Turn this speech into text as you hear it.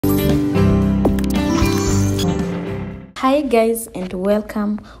Hi guys, and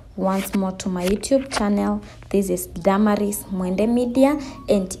welcome once more to my YouTube channel. This is Damaris Mwende Media,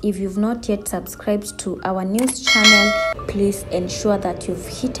 and if you've not yet subscribed to our news channel, please ensure that you've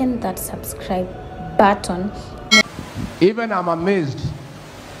hit that subscribe button. Even I'm amazed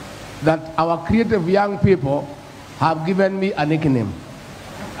that our creative young people have given me a nickname.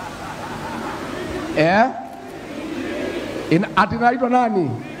 In Atinaito Nani.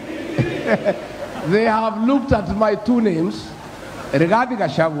 They have looked at my two names, Rigathi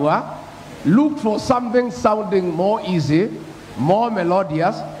Gachagua, looked for something sounding more easy, more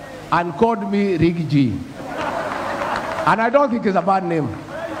melodious, and called me Riggy. And I don't think it's a bad name.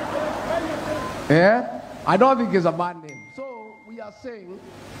 I don't think it's a bad name. So we are saying,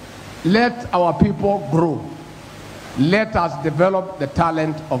 let our people grow. Let us develop the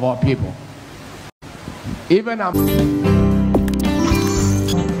talent of our people.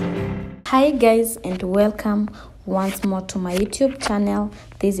 Hi guys, and welcome once more to my YouTube channel.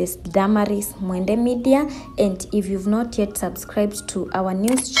 This is Damaris Mwende Media, and if you've not yet subscribed to our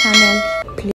news channel, please